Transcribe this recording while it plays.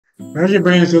Imagine your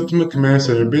brain's ultimate command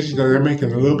center, busy dynamic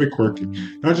and a little bit quirky.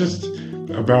 Not just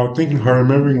about thinking hard,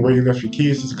 remembering where you left your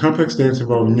keys. It's a complex dance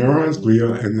involving neurons,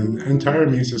 glial, and an entire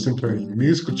immune system playing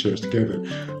musical chairs together.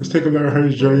 Let's take a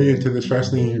lighthearted journey into this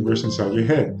fascinating universe inside your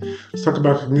head. Let's talk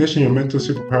about cognition and mental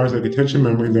superpowers like attention,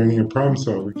 memory, learning, and problem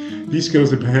solving. These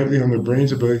skills depend heavily on the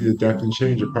brain's ability to adapt and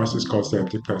change, a process called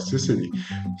synaptic plasticity.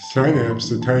 Synapses,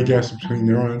 the tiny gaps between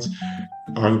neurons,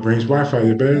 are the brain's Wi-Fi.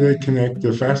 The better they connect,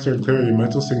 the faster and clearer your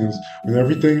mental signals. When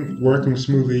everything working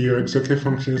smoothly, your executive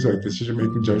functions like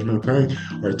decision-making, judgment, and planning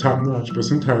are top-notch, but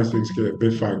sometimes things get a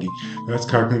bit foggy. That's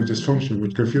cognitive dysfunction,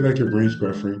 which can feel like your brain's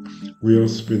buffering,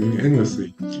 wheels spinning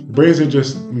endlessly. The brain isn't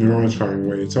just neurons firing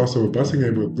away, it's also a bustling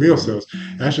network of glial cells,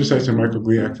 astrocytes, and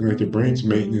microglia acting like your brain's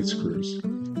maintenance crews.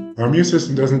 Our immune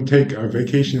system doesn't take a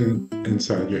vacation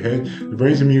inside your head. The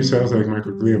brain's immune cells, like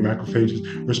microglia and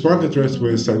macrophages, respond to threats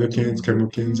with cytokines,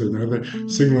 chemokines, and other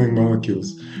signaling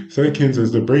molecules. Cytokines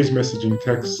is the brain's messaging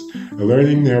texts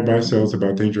alerting nearby cells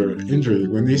about danger or injury.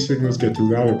 When these signals get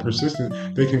too loud or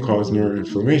persistent, they can cause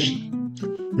neuroinflammation.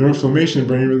 Neuroinflammation, the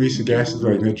brain releases gases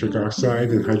like nitric oxide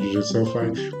and hydrogen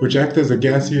sulfide, which act as the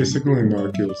gaseous signaling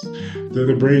molecules. They're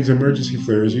the brain's emergency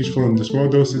flares, useful in the small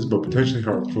doses but potentially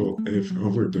harmful if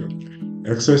overdone.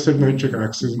 Excessive nitric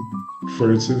oxide,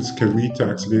 for instance, can lead to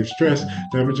oxidative stress,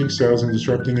 damaging cells and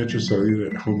disrupting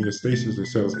intracellular homeostasis, the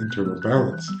cell's internal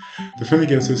balance. To defend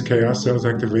against this chaos, cells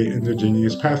activate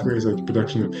endogenous pathways like the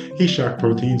production of heat shock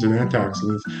proteins and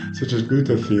antioxidants such as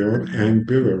glutathione and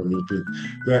bilirubin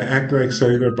that act like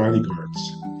cellular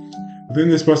bodyguards. Within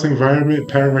this bustling environment,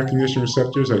 pattern recognition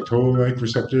receptors like toll-like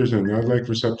receptors and nod-like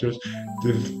receptors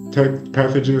detect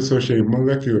pathogen-associated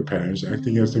molecular patterns,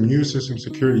 acting as the immune system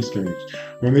security scanners.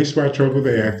 When they spot trouble,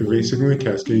 they activate signaling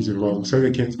cascades involving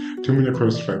cytokines, tumor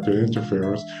necrosis factor, and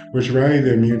interferons, which rally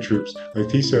the immune troops like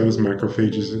T cells,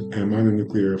 macrophages, and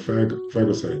mononuclear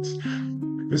phagocytes.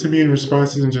 This immune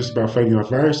response isn't just about fighting off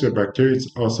viruses or bacteria, it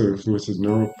also influences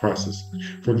neural processing.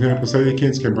 For example,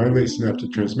 cytokines can modulate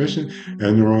synaptic transmission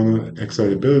and neuronal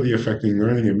excitability, affecting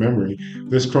learning and memory.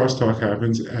 This crosstalk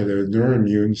happens at a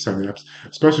neuroimmune synapse,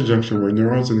 a special junction where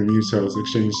neurons and immune cells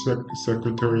exchange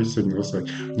secretory signals like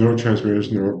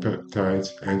neurotransmitters,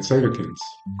 neuropeptides, and cytokines.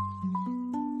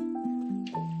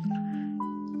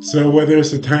 So whether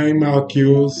it's the tiny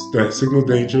molecules that signal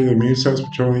danger, the immune cells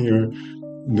patrolling your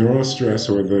neural stress,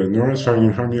 or the neurons firing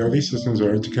in harmony, all these systems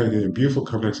are interconnected in a beautiful,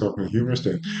 complex, often humorous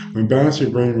dance. When balanced,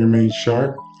 your brain remains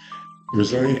sharp,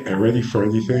 resilient, and ready for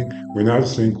anything. When out of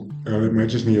sync, it might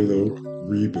just need a little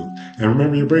reboot. And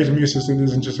remember, your brain's immune system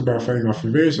isn't just about fighting off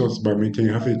invaders, it's about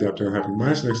maintaining a healthy, adaptive, and happy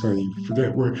mindset. Next time you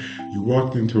forget where you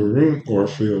walked into a room or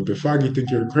feel a bit foggy, think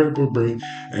your incredible brain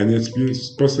and its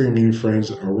bustling immune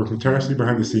friends are working tirelessly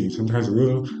behind the scenes, sometimes a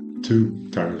little too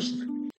tirelessly.